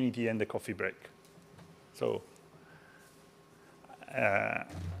opportunity and the coffee break. So,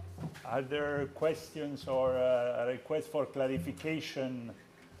 are there questions or a request for clarification?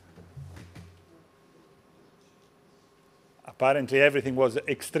 Apparently everything was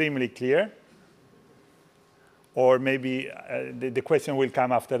extremely clear. Or maybe the question will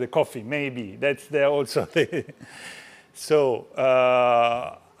come after the coffee, maybe. That's also the... So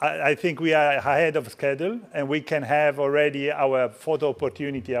I think we are ahead of schedule, and we can have already our photo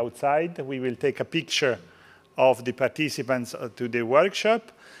opportunity outside. We will take a picture of the participants to the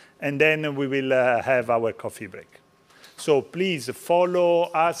workshop, and then we will have our coffee break. So please follow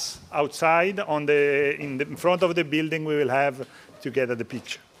us outside in front of the building. We will have together the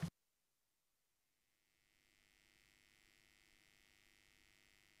picture.